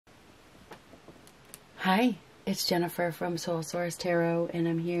Hi, it's Jennifer from Soul Source Tarot, and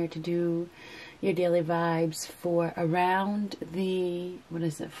I'm here to do your daily vibes for around the,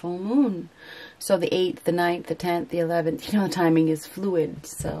 full moon. So the 8th, the 9th, the 10th, the 11th, the timing is fluid,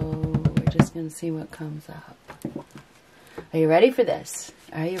 so we're just going to see what comes up. Are you ready for this?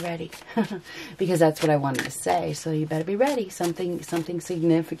 Are you ready? Because that's what I wanted to say, so you better be ready. Something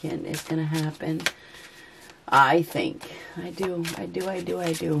significant is going to happen. I think. I do.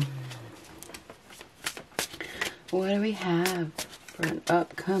 What do we have for an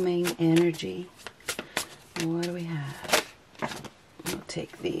upcoming energy? What do we have? I'll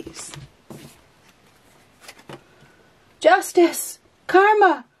take these. Justice!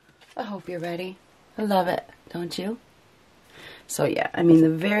 Karma! I hope you're ready. I love it, don't you? So yeah, I mean, the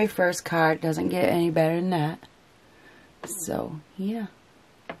very first card doesn't get any better than that. So, yeah.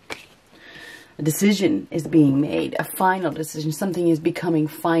 A decision is being made. A final decision. Something is becoming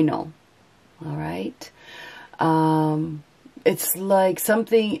final. Alright? It's like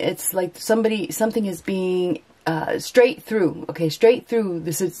something is being, straight through, okay, straight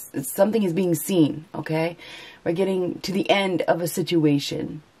through, something is being seen, okay, we're getting to the end of a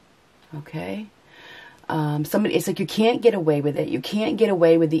situation, okay, it's like you can't get away with it, you can't get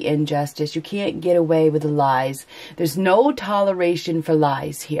away with the injustice, you can't get away with the lies, there's no toleration for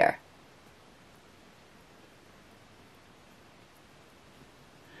lies here.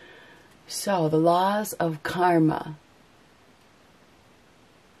 So, the laws of karma.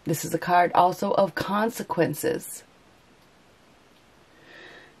 This is a card also of consequences.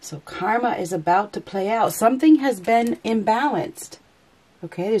 So, karma is about to play out. Something has been imbalanced.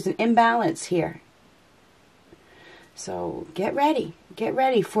 Okay, there's an imbalance here. So, get ready. Get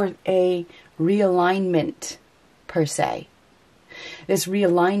ready for a realignment, per se. This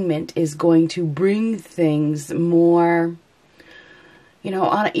realignment is going to bring things more,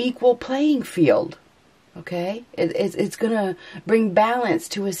 on an equal playing field, okay? It's going to bring balance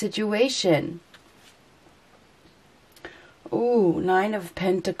to a situation. Ooh, 9 of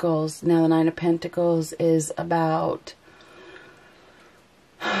Pentacles. Now, the 9 of Pentacles is about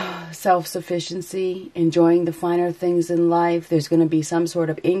self-sufficiency, enjoying the finer things in life. There's going to be some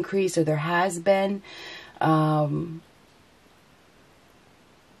sort of increase, or there has been.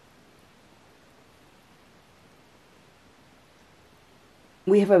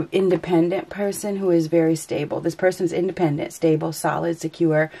 We have an independent person who is very stable. This person is independent, stable, solid,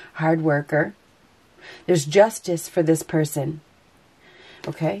 secure, hard worker. There's justice for this person.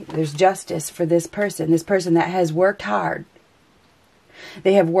 Okay? There's justice for this person. This person that has worked hard.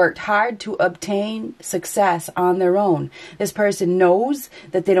 They have worked hard to obtain success on their own. This person knows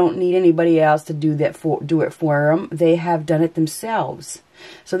that they don't need anybody else to do it for them. They have done it themselves.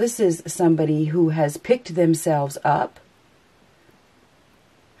 So this is somebody who has picked themselves up.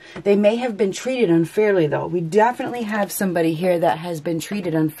 They may have been treated unfairly, though. We definitely have somebody here that has been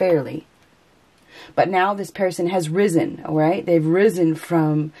treated unfairly. But now this person has risen, all right? They've risen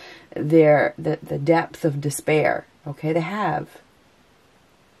from the depth of despair, okay? They have.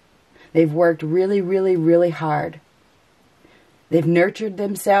 They've worked really, really, really hard. They've nurtured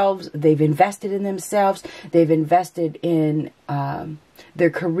themselves. They've invested in themselves. They've invested in their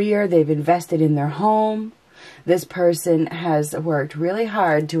career. They've invested in their home. This person has worked really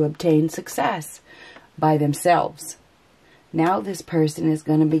hard to obtain success by themselves. Now this person is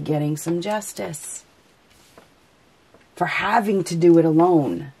going to be getting some justice for having to do it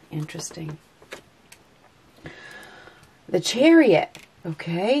alone. Interesting. The Chariot.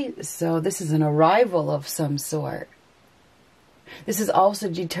 Okay, so this is an arrival of some sort. This is also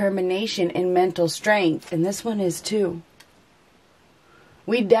determination and mental strength. And this one is too.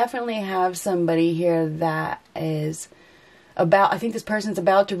 We definitely have somebody here that is I think this person's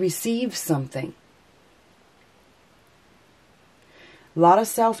about to receive something. A lot of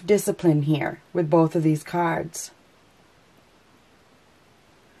self-discipline here with both of these cards.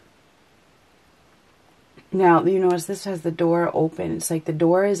 Now, you notice this has the door open. It's like the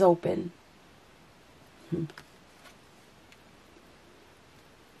door is open.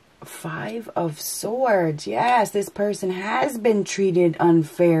 5 of Swords. Yes, this person has been treated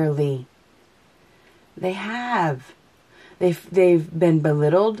unfairly. They have. They've been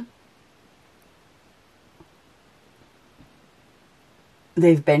belittled.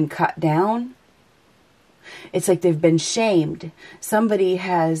 They've been cut down. It's like they've been shamed. Somebody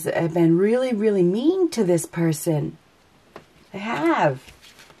has been really, really mean to this person. They have.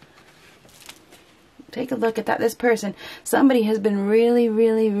 Take a look at that. This person, somebody has been really,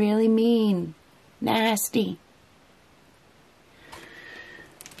 really, really mean. Nasty.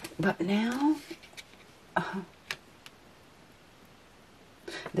 But now,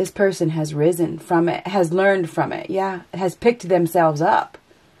 This person has risen from it, has learned from it. Yeah, has picked themselves up.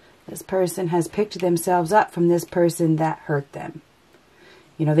 This person has picked themselves up from this person that hurt them.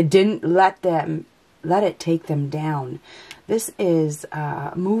 You know, they didn't let it take them down. This is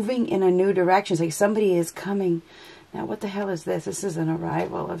moving in a new direction. It's like somebody is coming. Now, what the hell is this? This is an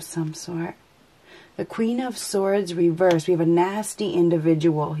arrival of some sort. The Queen of Swords reversed. We have a nasty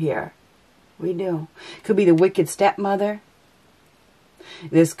individual here. We do. Could be the wicked stepmother.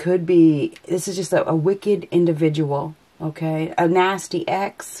 This is just a wicked individual. Okay. A nasty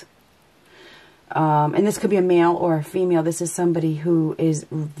ex. And this could be a male or a female. This is somebody who is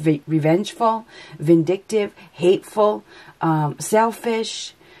revengeful, vindictive, hateful,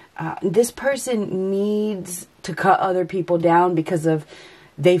 selfish. This person needs to cut other people down because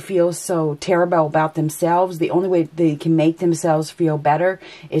they feel so terrible about themselves. The only way they can make themselves feel better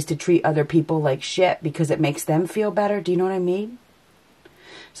is to treat other people like shit because it makes them feel better. Do you know what I mean?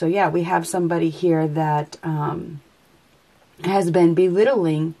 So yeah, we have somebody here that has been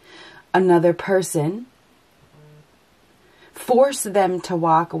belittling another person, force them to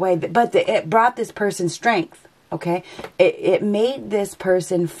walk away. But it brought this person strength, okay? It made this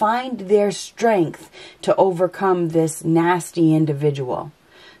person find their strength to overcome this nasty individual.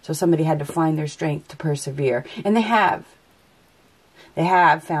 So somebody had to find their strength to persevere. And they have. They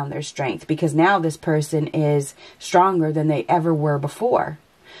have found their strength because now this person is stronger than they ever were before.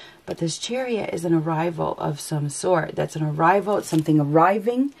 But this Chariot is an arrival of some sort. That's an arrival. It's something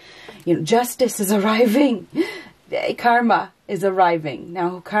arriving. You know, justice is arriving. Karma is arriving.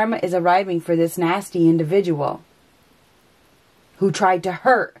 Now, karma is arriving for this nasty individual who tried to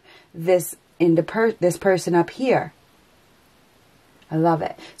hurt this person up here. I love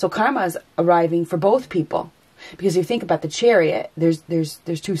it. So karma is arriving for both people. Because if you think about the Chariot, there's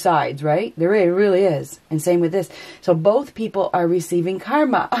two sides, right? There really is. And same with this. So both people are receiving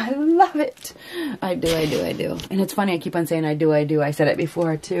karma. I love it. I do. And it's funny, I keep on saying I do. I said it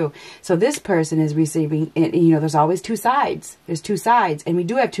before too. So this person is receiving, you know, there's always two sides. There's two sides. And we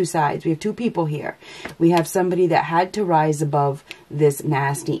do have two sides. We have two people here. We have somebody that had to rise above this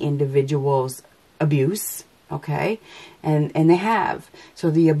nasty individual's abuse. Okay, and they have.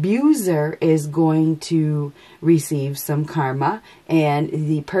 So the abuser is going to receive some karma, and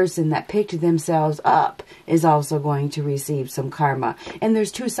the person that picked themselves up is also going to receive some karma. And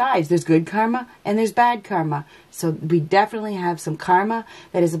there's two sides. There's good karma and there's bad karma. So we definitely have some karma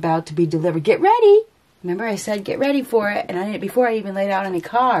that is about to be delivered. Get ready. Remember I said get ready for it, and I didn't before I even laid out any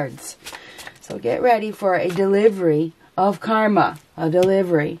cards. So get ready for a delivery of karma. A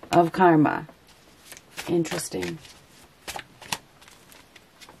delivery of karma. Interesting.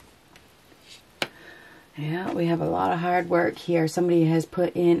 Yeah, we have a lot of hard work here. Somebody has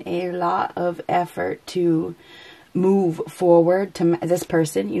put in a lot of effort to move forward to this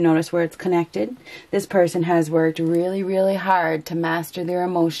person. You notice where it's connected. This person has worked really, really hard to master their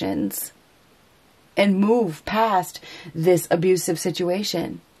emotions and move past this abusive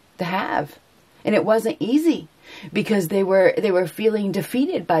situation. They have. And it wasn't easy. Because they were feeling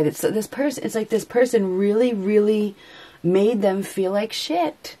defeated by this. So this person, it's like this person really, really made them feel like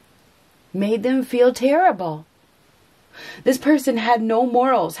shit. Made them feel terrible. This person had no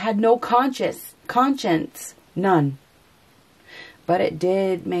morals, had no conscience, none. But it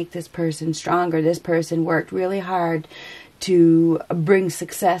did make this person stronger. This person worked really hard to bring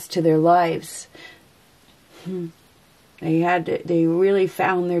success to their lives. They really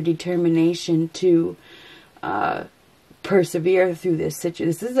found their determination to persevere through this situation.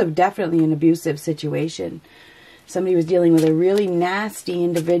 This is definitely an abusive situation. Somebody was dealing with a really nasty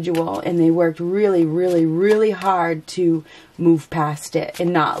individual, and they worked really, really, really hard to move past it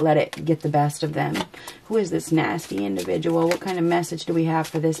and not let it get the best of them. Who is this nasty individual? What kind of message do we have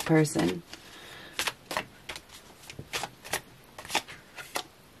for this person?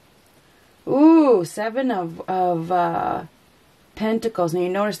 Ooh, Seven of Pentacles. Now you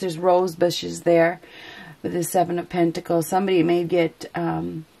notice there's rose bushes there. With the Seven of Pentacles, somebody may get,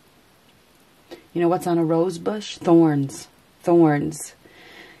 you know, what's on a rose bush? Thorns. Thorns.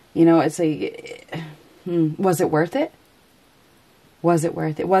 You know, it's like, was it worth it? Was it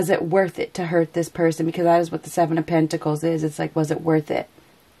worth it? Was it worth it to hurt this person? Because that is what the Seven of Pentacles is. It's like, was it worth it?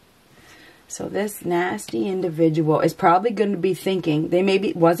 So this nasty individual is probably going to be thinking,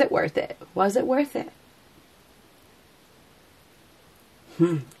 was it worth it? Was it worth it?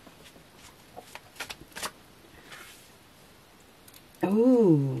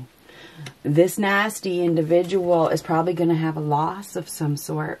 Ooh, this nasty individual is probably going to have a loss of some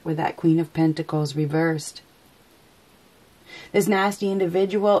sort with that Queen of Pentacles reversed. This nasty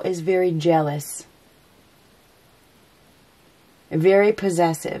individual is very jealous. very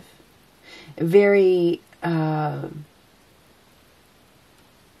possessive, very, not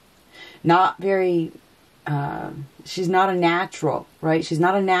very, she's not a natural, right? She's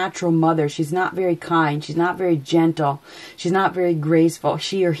not a natural mother. She's not very kind. She's not very gentle. She's not very graceful,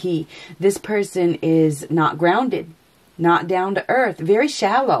 she or he. This person is not grounded, not down to earth, very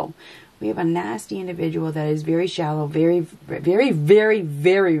shallow. We have a nasty individual that is very shallow, very, very, very,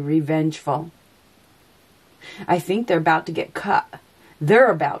 very revengeful. I think they're about to get cut.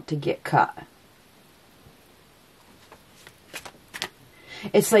 They're about to get cut.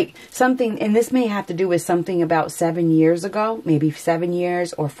 It's like something, and this may have to do with something about 7 years ago, maybe 7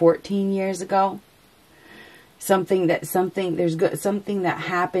 years or 14 years ago. Something that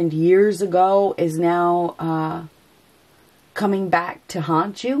happened years ago is now coming back to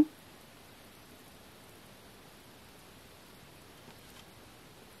haunt you.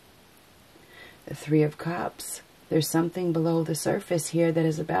 The Three of Cups. There's something below the surface here that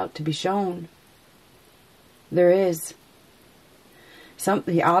is about to be shown. There is.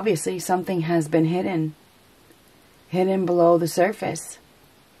 Obviously, something has been hidden below the surface.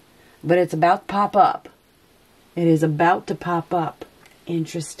 But it's about to pop up. It is about to pop up.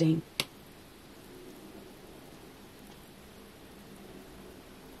 Interesting.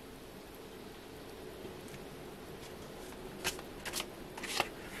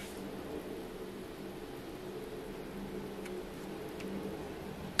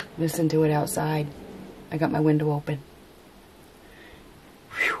 Listen to it outside. I got my window open.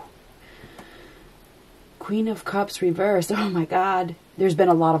 Whew. Queen of Cups reversed. Oh my God. There's been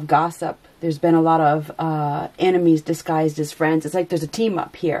a lot of gossip. There's been a lot of enemies disguised as friends. It's like there's a team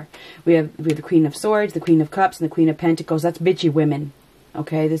up here. We have the Queen of Swords, the Queen of Cups, and the Queen of Pentacles. That's bitchy women.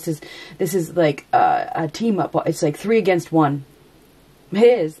 Okay, this is like a team up. It's like 3 against 1. It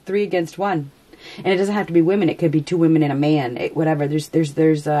is 3 against 1. And it doesn't have to be women. It could be 2 women and a man. Whatever.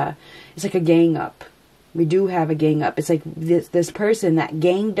 It's like a gang up. We do have a gang up. It's like this person that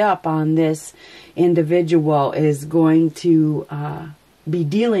ganged up on this individual is going to be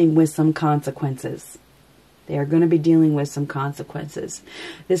dealing with some consequences. They are going to be dealing with some consequences.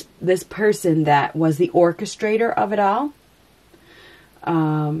 This person that was the orchestrator of it all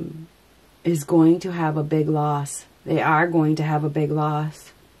is going to have a big loss. They are going to have a big loss.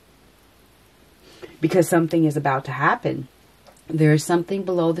 Because something is about to happen. There is something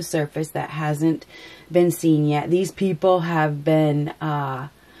below the surface that hasn't been seen yet. These people have been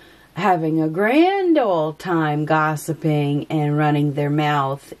having a grand old time gossiping and running their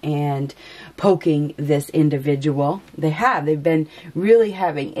mouth and poking this individual. They've been really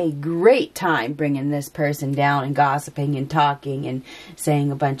having a great time bringing this person down and gossiping and talking and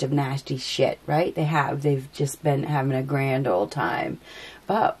saying a bunch of nasty shit, right? They've just been having a grand old time.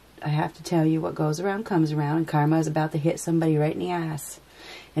 But I have to tell you, what goes around comes around, and karma is about to hit somebody right in the ass.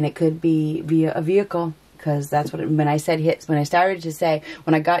 And it could be via a vehicle, because that's what when I said hits, when I started to say,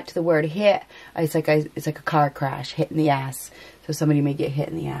 when I got to the word hit, it's like a car crash, hit in the ass. So somebody may get hit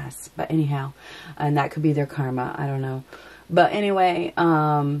in the ass. But anyhow, and that could be their karma, I don't know. But anyway,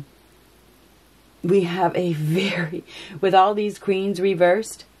 we have a very, with all these queens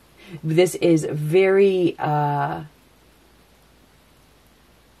reversed, this is very,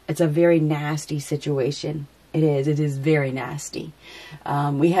 it's a very nasty situation. It is very nasty.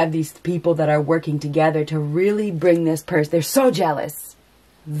 We have these people that are working together to really bring this person. They're so jealous.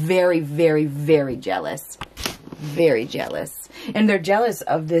 Very, very, very jealous. Very jealous. And they're jealous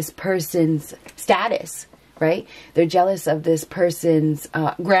of this person's status, right? They're jealous of this person's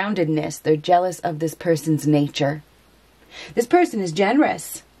groundedness. They're jealous of this person's nature. This person is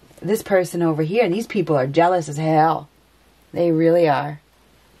generous. This person over here, these people are jealous as hell. They really are.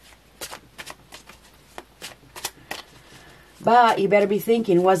 But you better be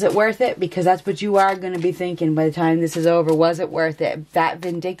thinking, was it worth it? Because that's what you are going to be thinking by the time this is over. Was it worth it? That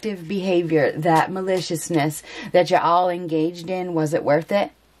vindictive behavior, that maliciousness that you're all engaged in, was it worth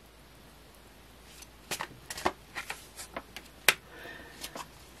it?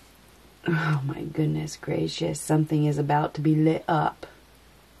 Oh my goodness gracious. Something is about to be lit up.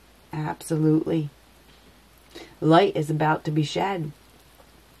 Absolutely. Light is about to be shed.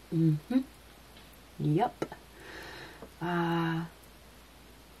 Yep. A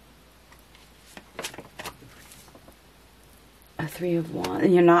Three of Wands,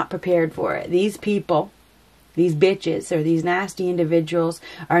 and you're not prepared for it. These people, these bitches, or these nasty individuals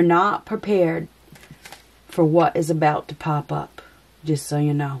are not prepared for what is about to pop up. Just so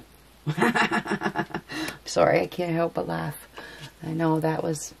you know. Sorry, I can't help but laugh. I know that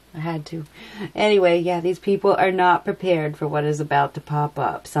was, I had to. Anyway, yeah, these people are not prepared for what is about to pop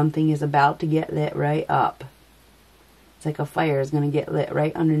up. Something is about to get lit right up. It's like a fire is going to get lit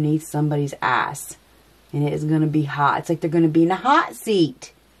right underneath somebody's ass. And it is going to be hot. It's like they're going to be in a hot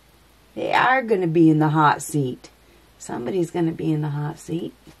seat. They are going to be in the hot seat. Somebody's going to be in the hot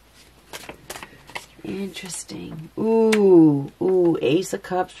seat. Interesting. Ooh, ooh, Ace of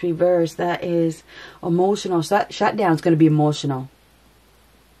Cups reverse. That is emotional. Shutdown is going to be emotional.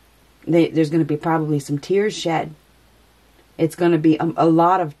 There's going to be probably some tears shed. It's going to be a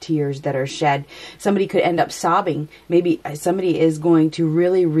lot of tears that are shed. Somebody could end up sobbing. Maybe somebody is going to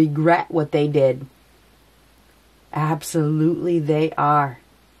really regret what they did. Absolutely they are.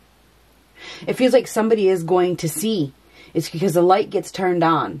 It feels like somebody is going to see. It's because the light gets turned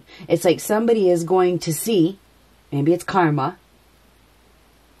on. It's like somebody is going to see. Maybe it's karma.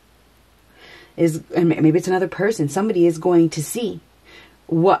 And maybe it's another person. Somebody is going to see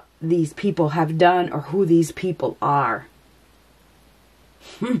what these people have done or who these people are.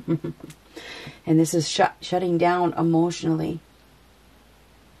 And this is shutting down emotionally.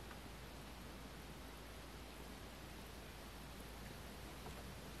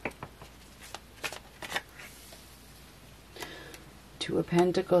 Two of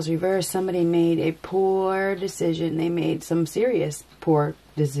Pentacles reverse. Somebody made a poor decision. They made some serious poor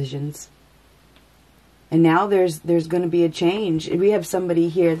decisions. And now there's going to be a change. We have somebody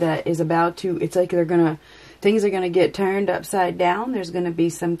here that is about to, it's like things are going to get turned upside down. There's going to be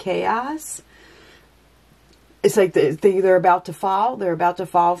some chaos. It's like they're about to fall. They're about to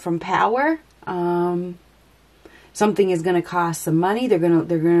fall from power. Something is going to cost some money. They're going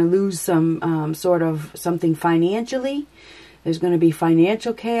to lose some sort of something financially. There's going to be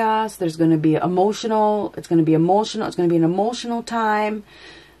financial chaos. There's going to be emotional. It's going to be emotional. It's going to be an emotional time.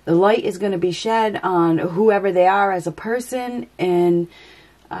 The light is going to be shed on whoever they are as a person, and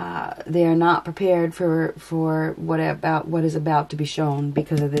they are not prepared for what is about to be shown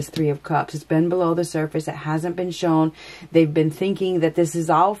because of this Three of Cups. It's been below the surface. It hasn't been shown. They've been thinking that this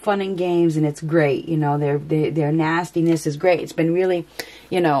is all fun and games and it's great. You know, their nastiness is great. It's been really,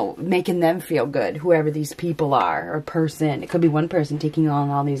 you know, making them feel good, whoever these people are, or person. It could be one person taking on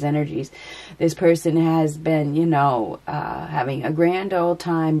all these energies. This person has been, you know, having a grand old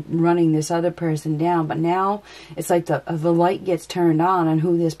time running this other person down. But now it's like the light gets turned on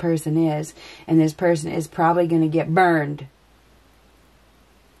who this person is. And this person is probably going to get burned.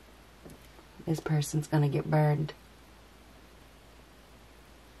 This person's going to get burned.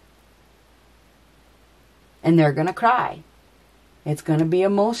 And they're going to cry. It's going to be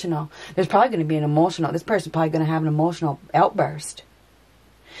emotional. There's probably going to be this person's probably going to have an emotional outburst.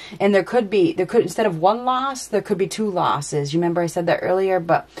 And there could, instead of one loss, there could be two losses. You remember I said that earlier,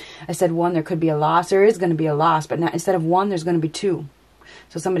 but I said one, there could be a loss. There is going to be a loss, but now, instead of one, there's going to be two.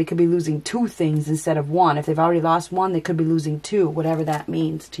 So somebody could be losing two things instead of one. If they've already lost one, they could be losing two, whatever that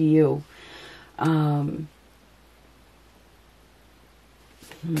means to you.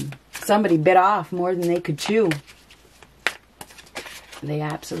 Somebody bit off more than they could chew. They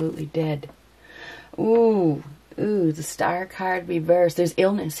absolutely did. Ooh, the Star card reversed. There's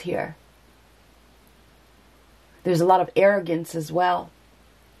illness here. There's a lot of arrogance as well.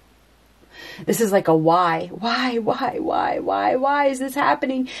 This is like a why. Why is this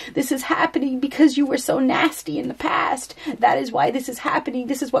happening? This is happening because you were so nasty in the past. That is why this is happening.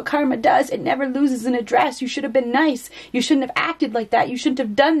 This is what karma does. It never loses an address. You should have been nice. You shouldn't have acted like that. You shouldn't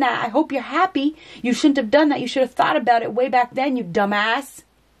have done that. I hope you're happy. You shouldn't have done that. You should have thought about it way back then, you dumbass.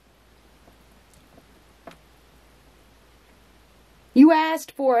 You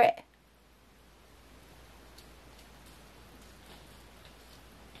asked for it.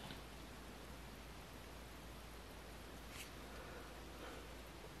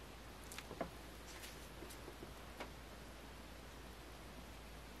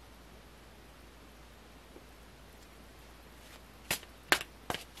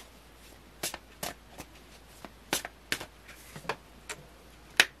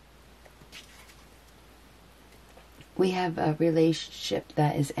 We have a relationship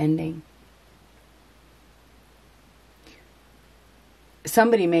that is ending.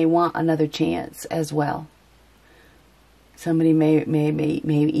 Somebody may want another chance as well. Somebody may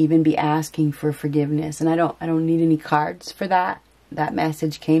even be asking for forgiveness, and I don't need any cards for that. That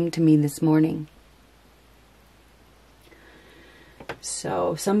message came to me this morning.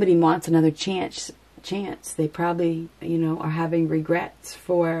 So somebody wants another chance. They probably, you know, are having regrets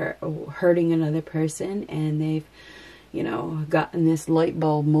for hurting another person, and they've, you know, gotten this light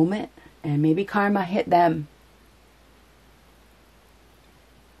bulb moment, and maybe karma hit them.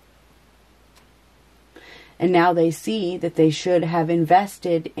 And now they see that they should have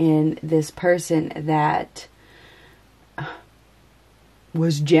invested in this person that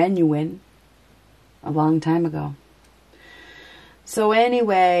was genuine a long time ago. So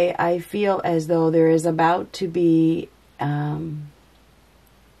anyway, I feel as though there is about to be some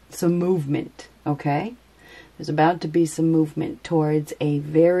movement, okay? There's about to be some movement towards a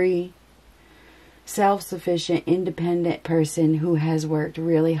very self-sufficient, independent person who has worked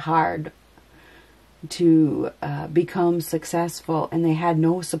really hard to become successful, and they had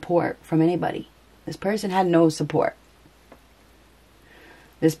no support from anybody. This person had no support.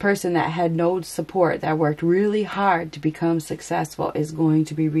 This person that had no support, that worked really hard to become successful, is going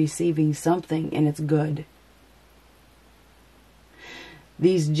to be receiving something, and it's good.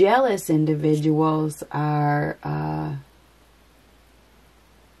 These jealous individuals are,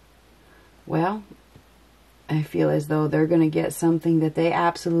 well, I feel as though they're going to get something that they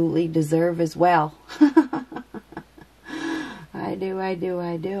absolutely deserve as well. I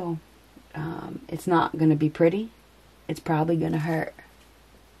do. It's not going to be pretty. It's probably going to hurt.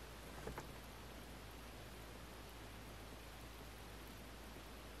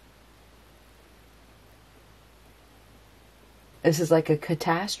 This is like a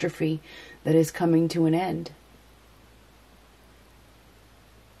catastrophe that is coming to an end.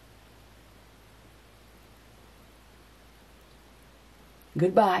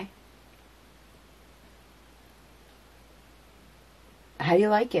 Goodbye. How do you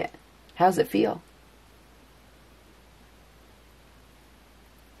like it? How's it feel?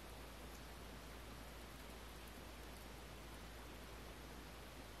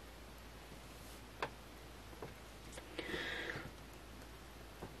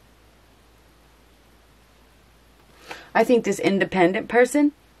 I think this independent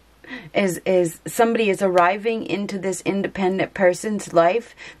person is somebody is arriving into this independent person's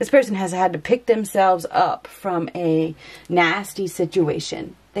life. This person has had to pick themselves up from a nasty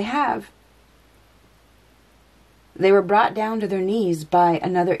situation. They have. They were brought down to their knees by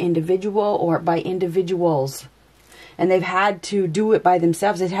another individual or by individuals. And they've had to do it by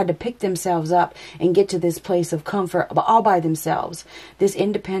themselves. They've had to pick themselves up and get to this place of comfort all by themselves. This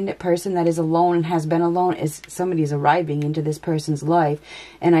independent person that is alone and has been alone, is somebody is arriving into this person's life.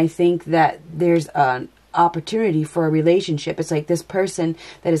 And I think that there's an opportunity for a relationship. It's like this person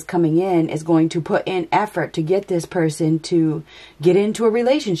that is coming in is going to put in effort to get this person to get into a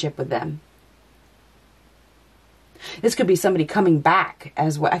relationship with them. This could be somebody coming back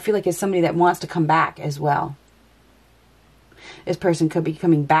as well. I feel like it's somebody that wants to come back as well. This person could be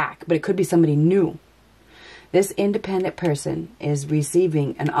coming back, but it could be somebody new. This independent person is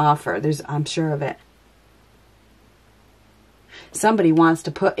receiving an offer. I'm sure of it. Somebody wants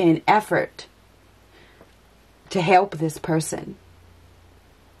to put in effort to help this person.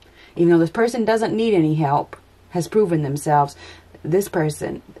 Even though this person doesn't need any help, has proven themselves. This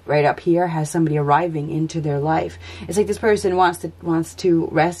person right up here has somebody arriving into their life. It's like this person wants to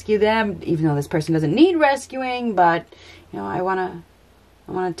rescue them, even though this person doesn't need rescuing, but you know, I want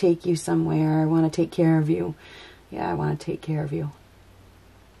to take you somewhere. I want to take care of you. Yeah, I want to take care of you.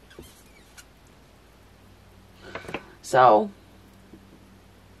 So,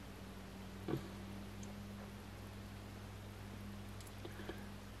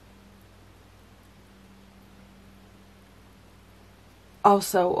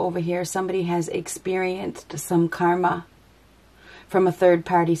 also over here, somebody has experienced some karma from a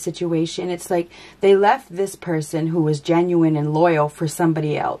third-party situation. It's like they left this person who was genuine and loyal for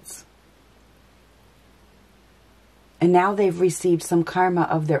somebody else. And now they've received some karma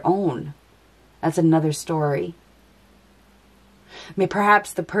of their own. That's another story. I mean,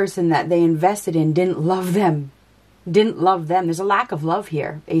 perhaps the person that they invested in didn't love them. There's a lack of love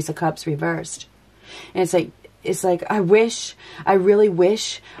here. Ace of Cups reversed. And it's like, I really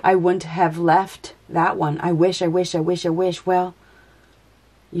wish I wouldn't have left that one. I wish. Well,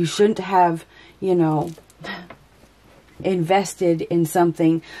 you shouldn't have, you know, invested in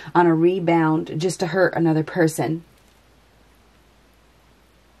something on a rebound just to hurt another person.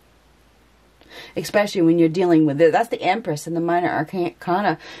 Especially when you're dealing with it. That's the Empress in the Minor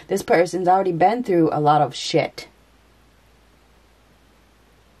Arcana. This person's already been through a lot of shit.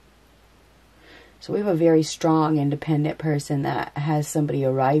 So we have a very strong, independent person that has somebody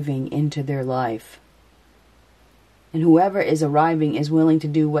arriving into their life. And whoever is arriving is willing to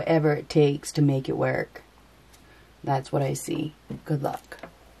do whatever it takes to make it work. That's what I see. Good luck.